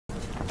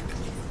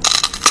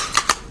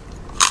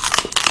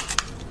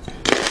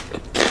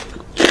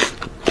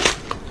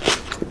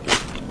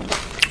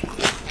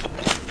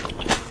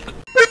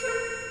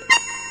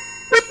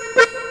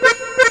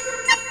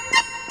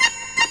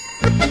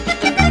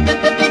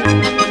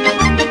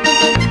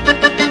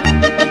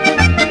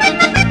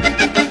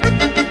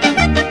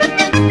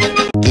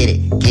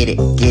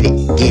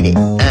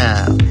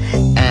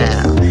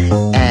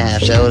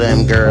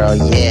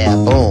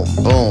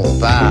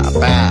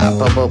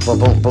boom,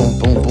 boom, boom,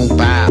 boom, boom,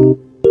 bow.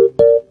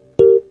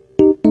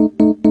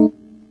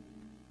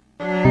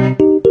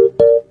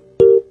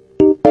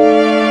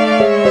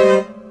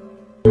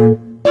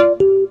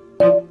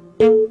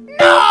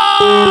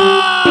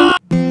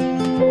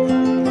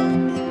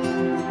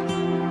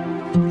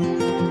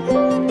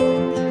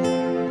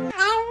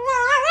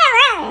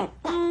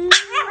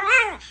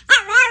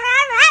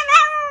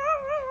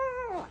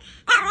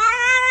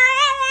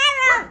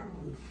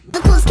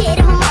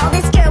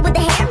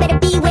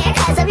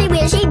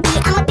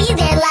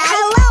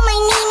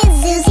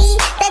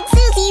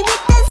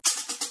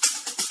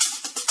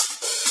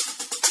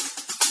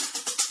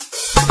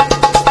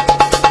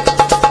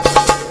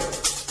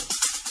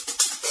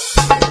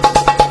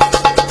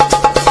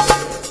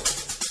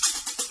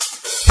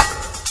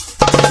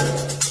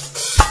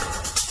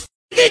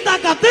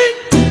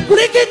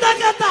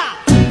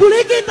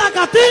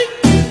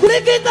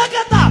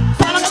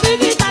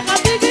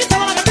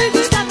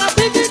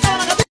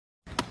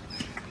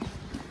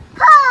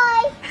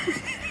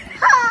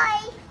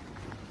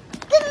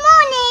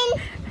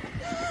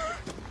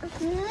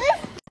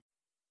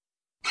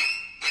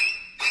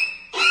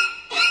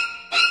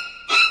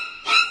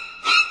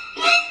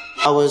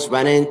 I was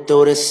running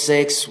through the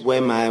 6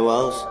 with my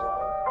woes.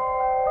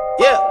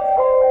 Yeah.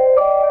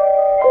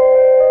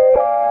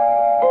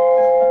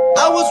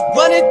 I was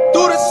running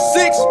through the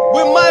 6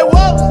 with my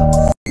woes.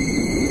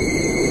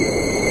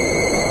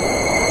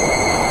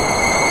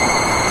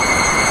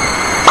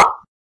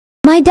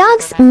 My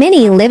dog's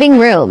mini living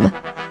room.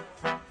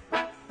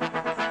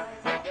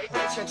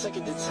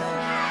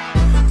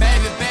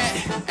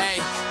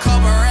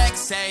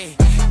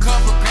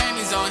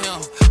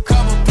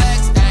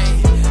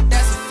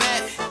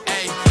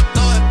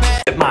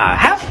 My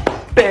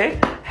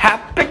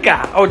happy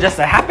guy. Oh, just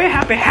a happy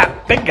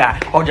guy.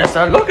 Oh, just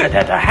a look at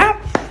that, a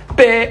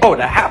happy, oh,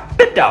 the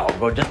happy dog.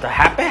 Oh, just a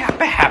happy.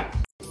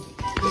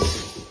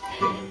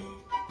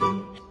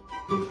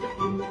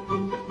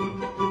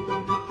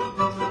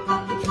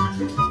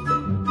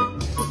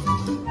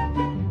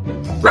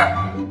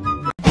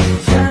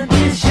 Sun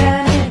is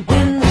shining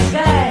in the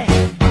sky.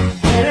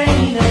 There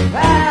ain't a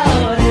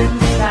cloud in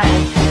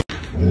sight.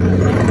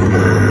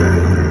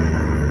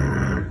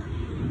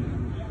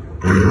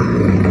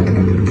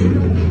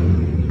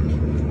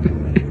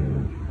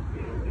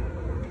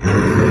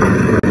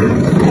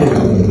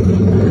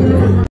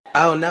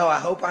 Oh no, I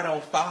hope I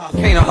don't fall.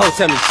 Can't a hoe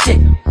tell me shit,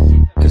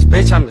 cause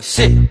bitch I'm the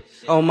shit.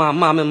 Oh, my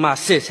mom and my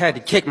sis had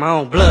to kick my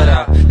own blood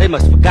out. They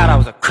must forgot I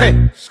was a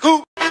crip.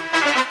 Scoop.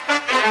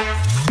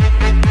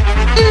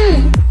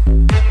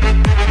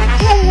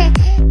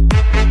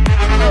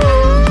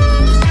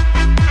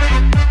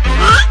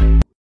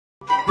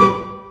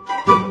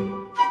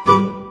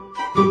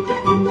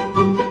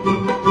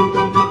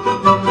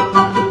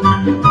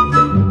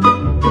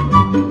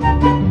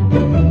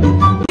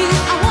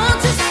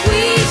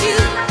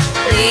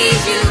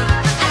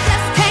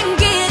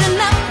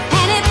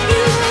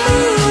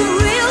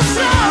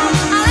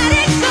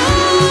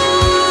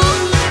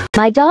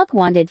 My dog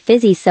wanted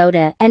fizzy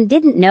soda and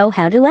didn't know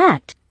how to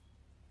act.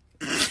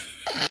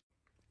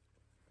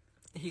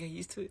 He got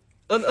used to it.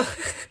 Oh no.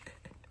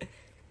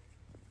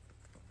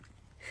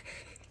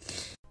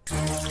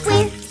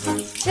 We're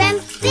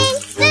tramping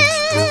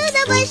through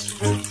the bush.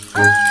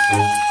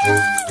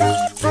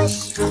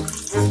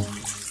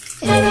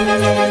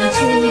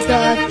 Too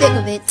dark, thick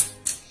of it.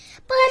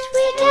 But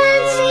we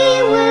can't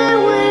see where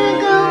we're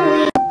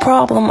going.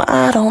 Problem,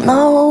 I don't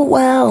know.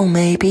 Well,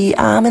 maybe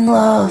I'm in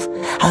love.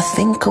 I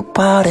think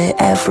about it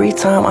every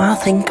time I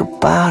think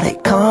about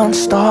it. Can't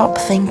stop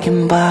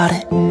thinking about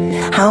it.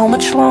 How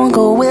much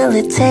longer will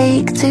it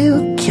take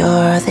to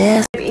cure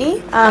this?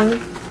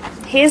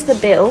 Here's the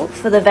bill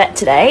for the vet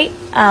today.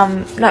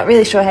 Not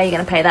really sure how you're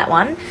going to pay that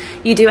one.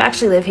 You do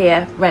actually live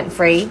here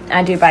rent-free.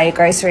 I do buy your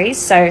groceries.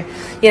 So,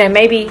 you know,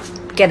 maybe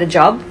get a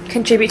job,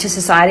 contribute to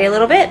society a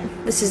little bit.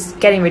 This is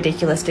getting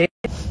ridiculous, dude.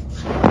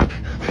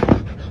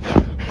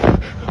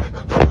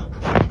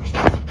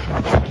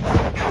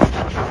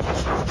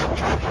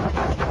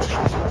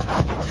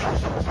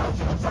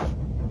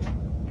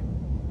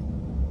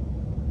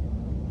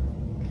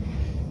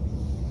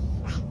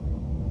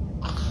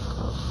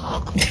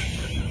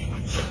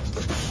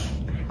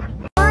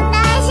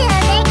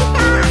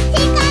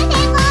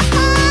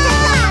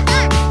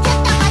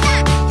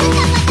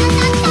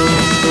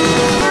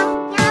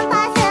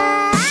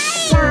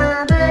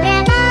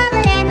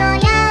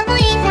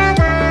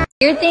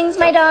 Weird things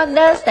my dog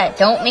does that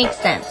don't make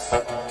sense.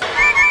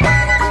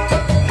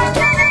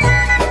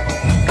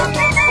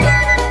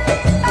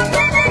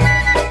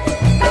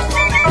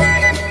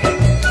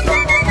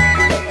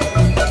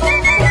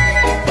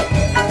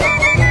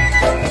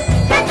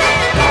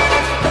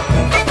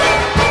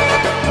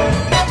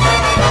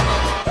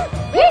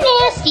 You're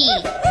nasty.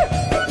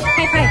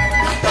 High five.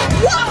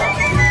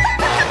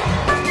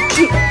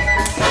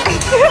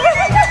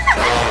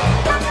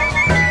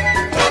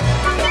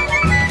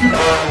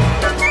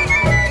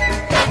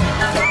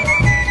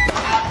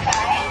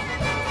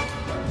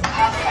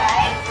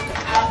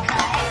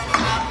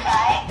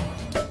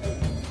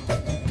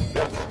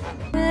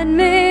 Let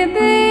me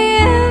be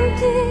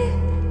empty,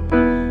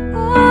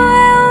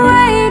 or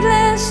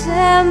weightless,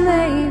 and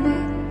maybe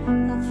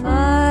I'll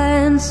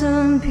find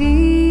some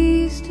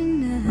peace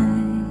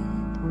tonight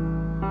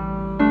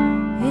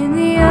in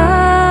the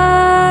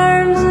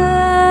arms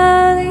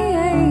of the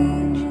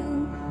angel.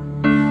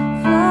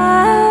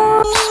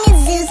 Fly.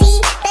 Susie,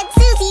 that's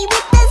Susie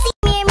with the Z.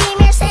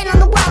 Mirror, stand on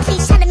the wall,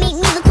 please try to make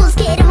me the coolest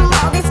kid of them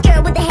all. This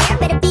girl with the hair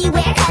better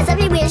beware, cause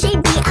everywhere she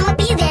be, I'ma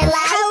be there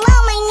like, hello,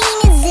 my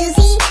name is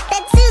Susie,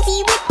 that's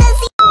Susie with the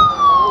Z.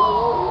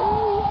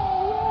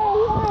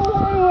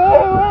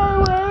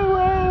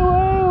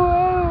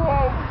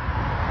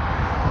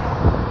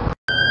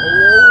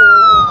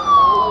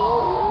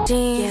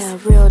 Yeah,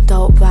 real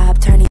dope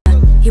vibe, turning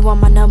up. He want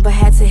my number,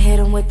 had to hit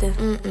him with the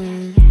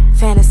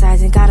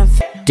fantasizing, got him.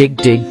 Dig,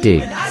 dig,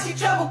 dig.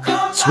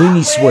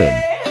 Swimmy swim.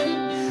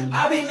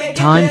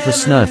 Time for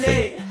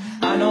snurfing.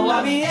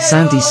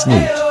 Sandy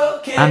snoot.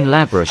 And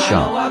Labra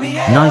sharp.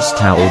 Nice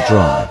towel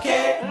dry.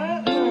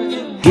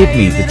 Give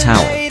me the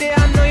towel.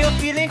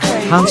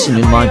 Handsome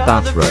in my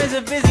bathrobe.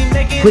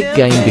 Quick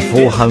game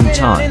before home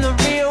time.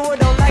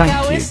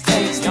 Thank you.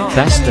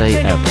 Best day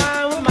ever.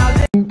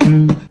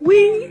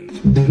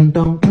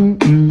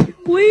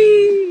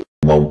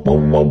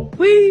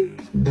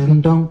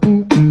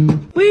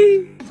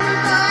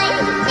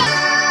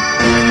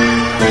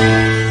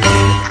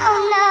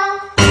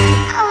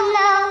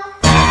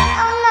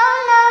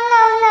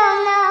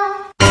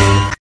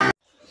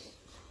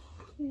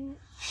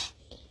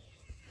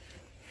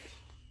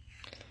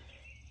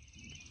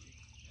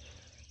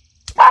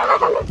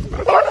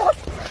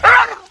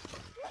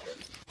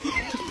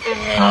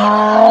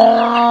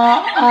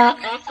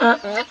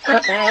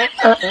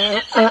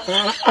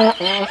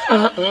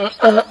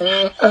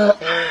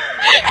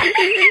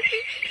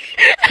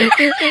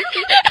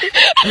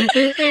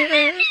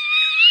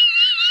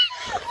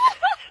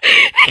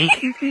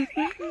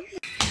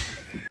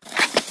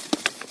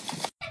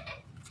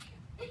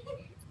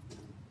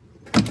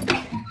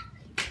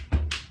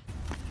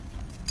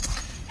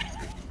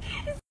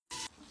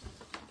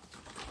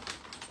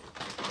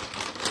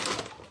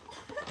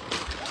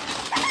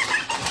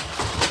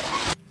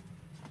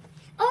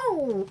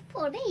 Oh,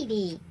 poor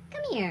baby.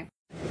 Come here.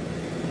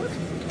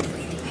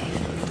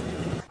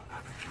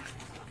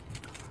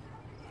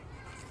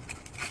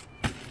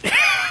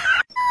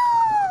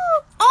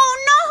 Oh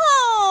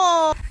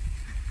no!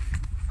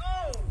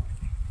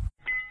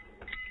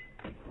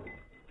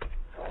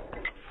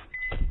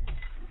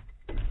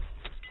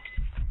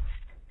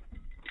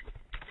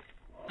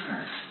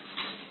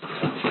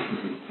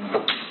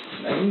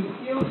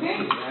 You okay?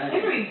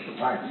 Henry?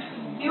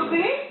 You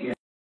okay?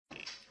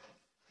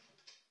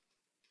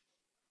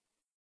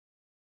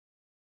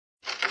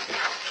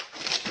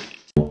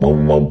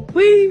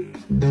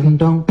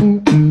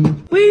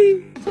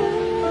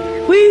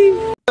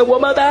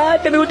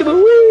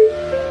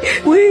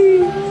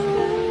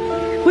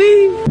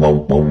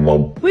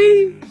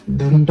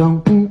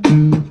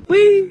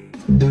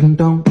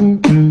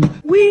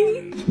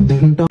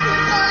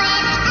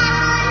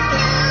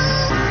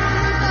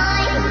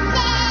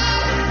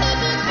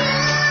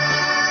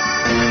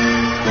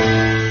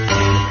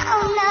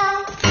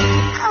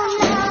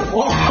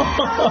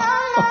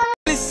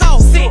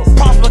 Saucy,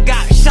 Prosper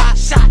got shot,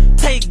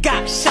 Tate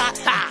got shot,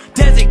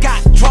 Desi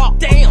got dropped,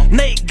 damn,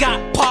 Nate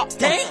got popped,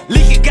 damn,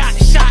 Leaky got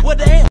shot, what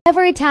damn.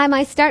 Every time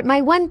I start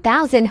my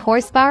 1000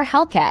 horsepower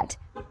Hellcat.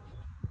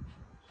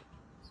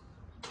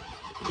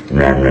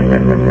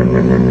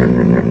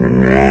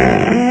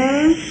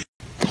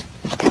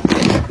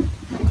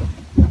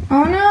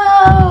 Oh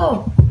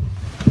no!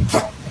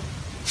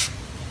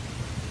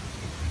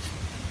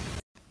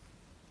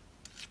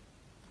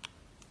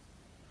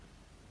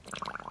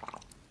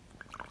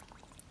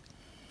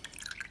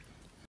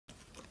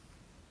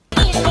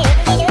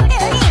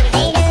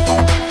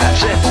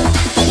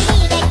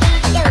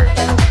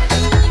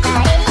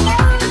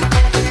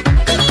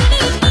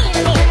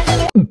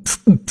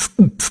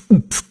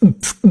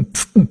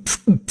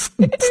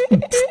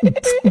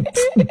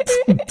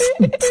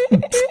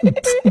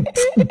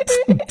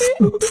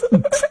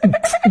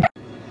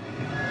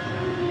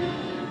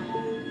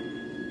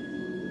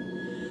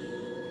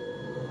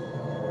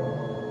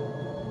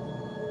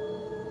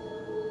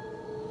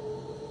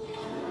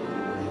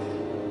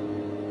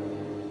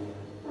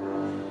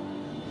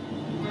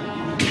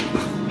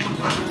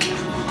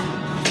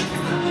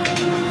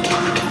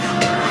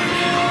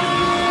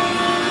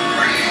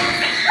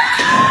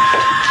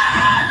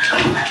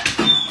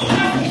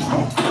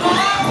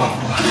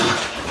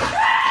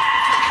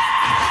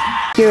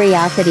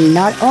 Curiosity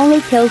not only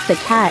kills the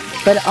cat,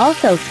 but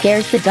also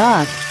scares the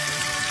dog.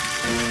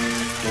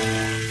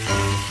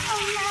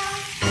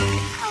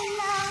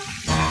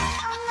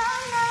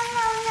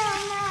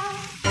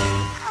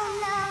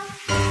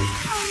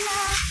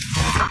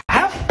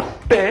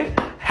 Happy,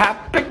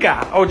 happy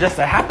guy. Oh, just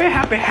a happy,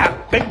 happy,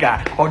 happy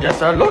guy. Oh,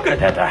 just a look at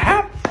that, a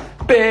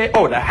happy.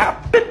 Oh, the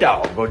happy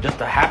dog. Oh,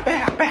 just a happy,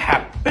 happy,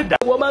 happy dog.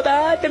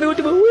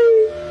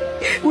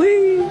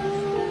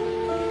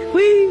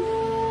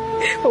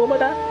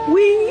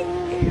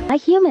 A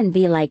human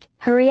be like,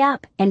 hurry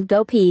up and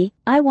go pee,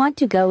 I want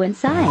to go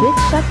inside.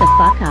 Bitch, shut the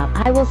fuck up.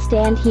 I will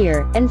stand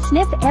here and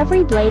sniff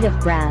every blade of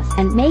grass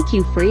and make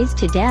you freeze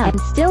to death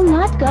and still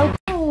not go.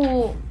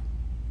 Oh,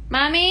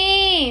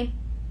 Mommy!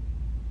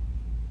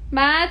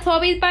 Ma,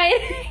 Toby's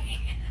biting.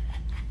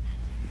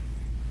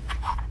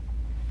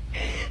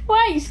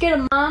 Why are you scared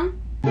of Mom?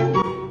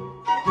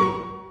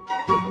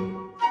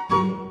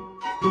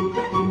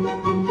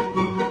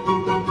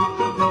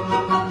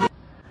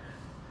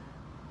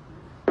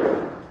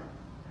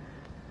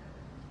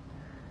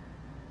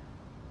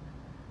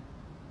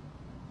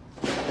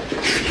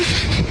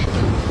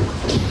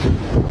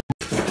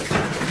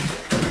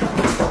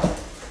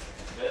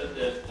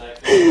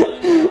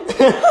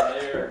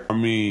 I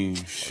mean,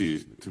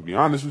 shit, to be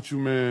honest with you,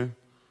 man,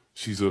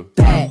 she's a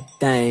bad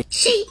thing.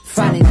 She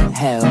fine as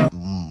hell.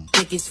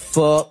 Thick as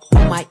fuck.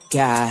 Oh my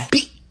god.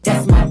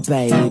 That's my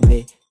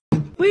baby.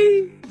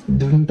 Wee.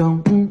 Wee.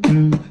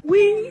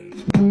 Wee.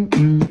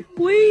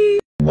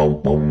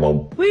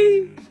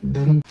 Wee.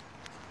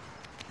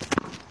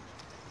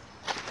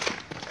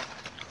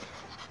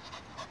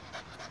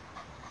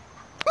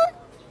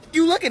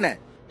 You looking at?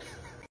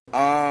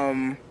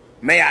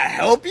 May I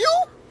help you?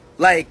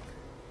 Like,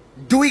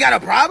 do we got a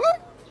problem?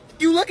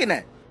 You looking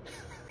at?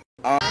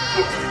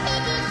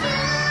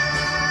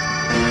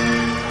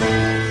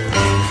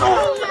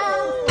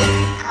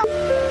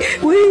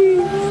 Wee.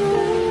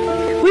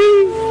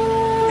 Wee.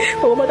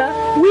 Oh my god.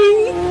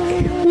 Wee.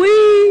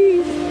 Wee.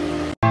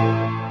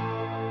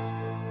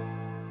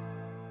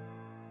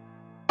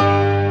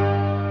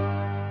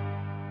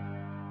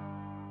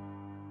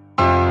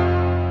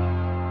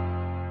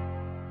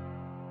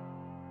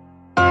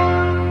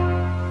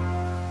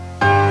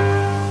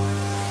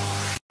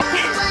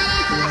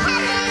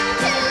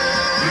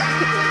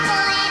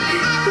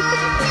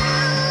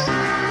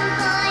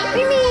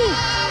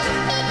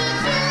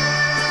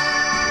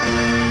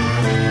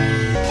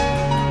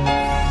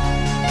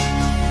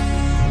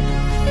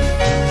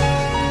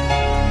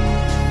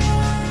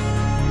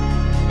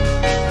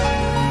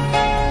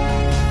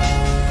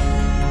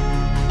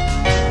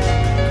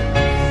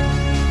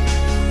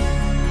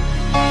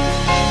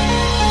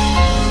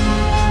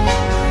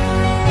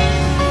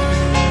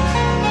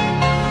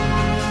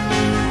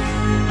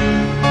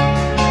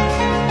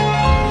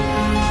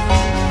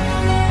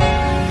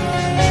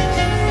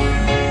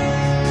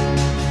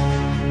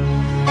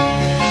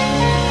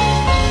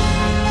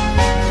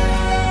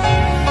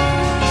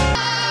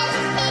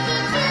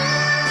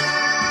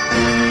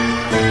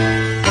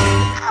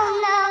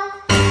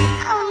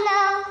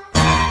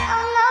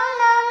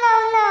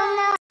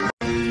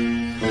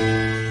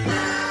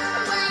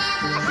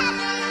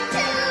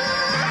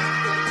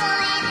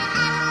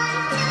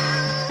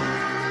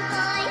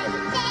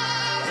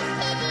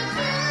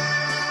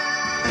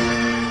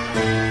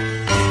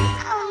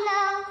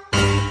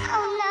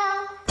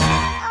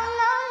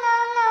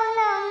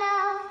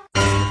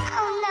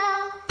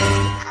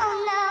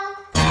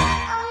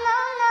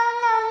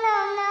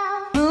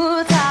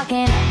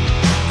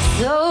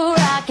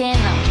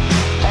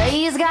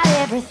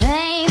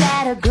 Everything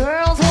that a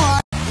girl's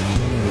want.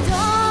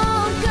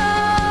 Don't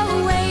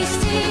go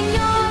wasting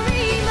your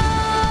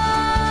emotion.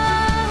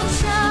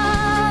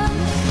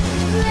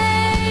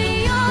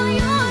 Lay all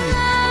your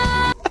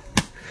love.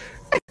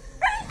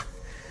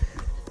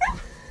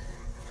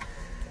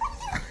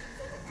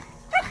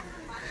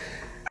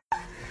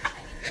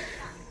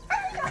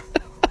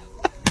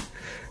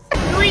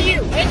 Who are you?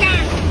 Hey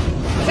guys!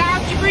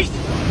 South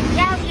Jerusalem!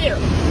 South here!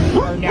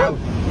 Oh no!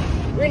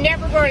 We're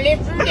never gonna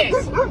live through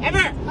this!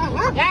 Ever!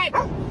 Dad!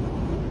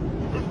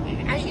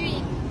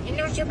 Actually, it's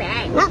not so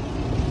bad.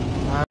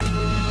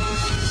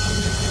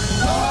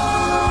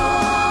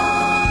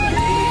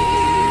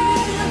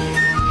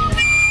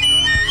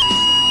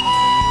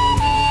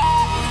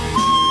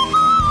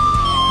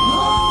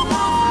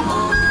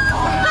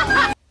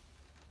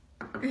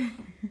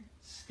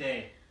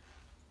 Stay.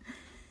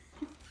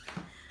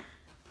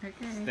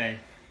 Okay. Stay.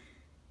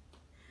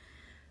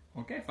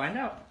 Okay, find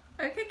out.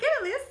 Okay, get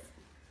it, Liz.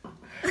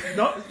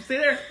 No, stay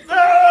there.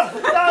 No!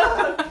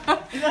 No!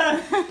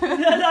 No!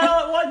 Not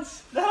at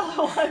once! Not at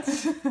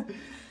once!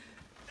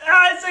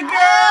 Ah, it's a girl!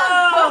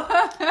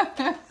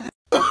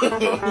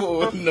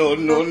 No,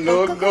 no,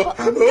 no, no.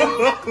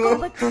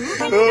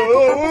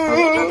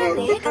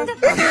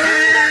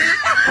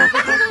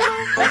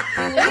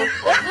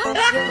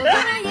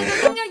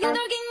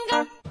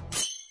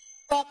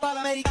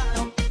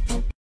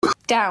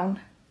 Down.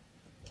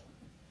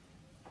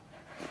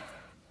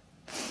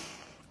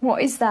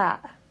 What is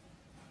that?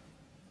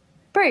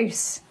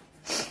 Bruce.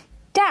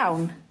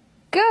 Down.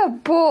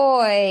 Good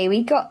boy.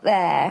 We got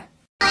there.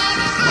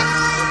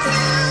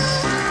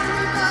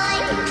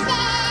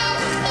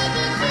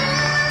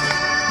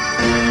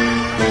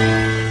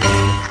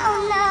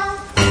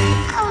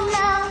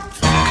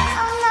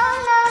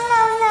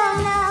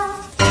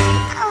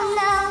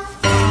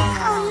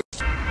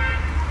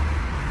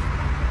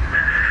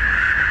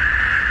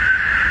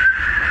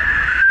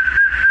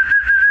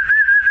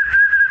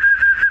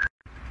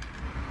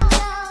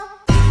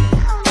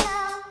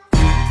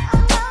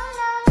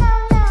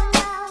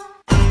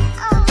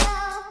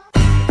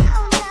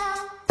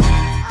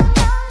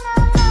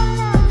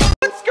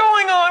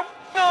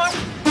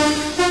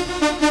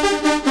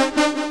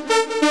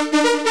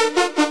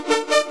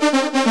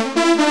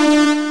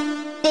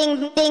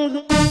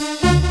 thing.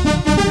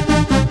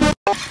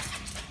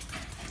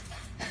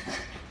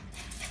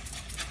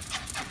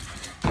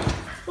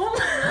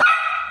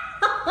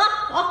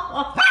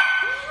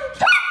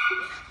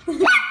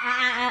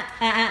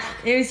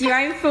 It was your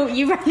own fault.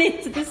 You ran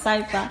into the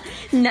sofa.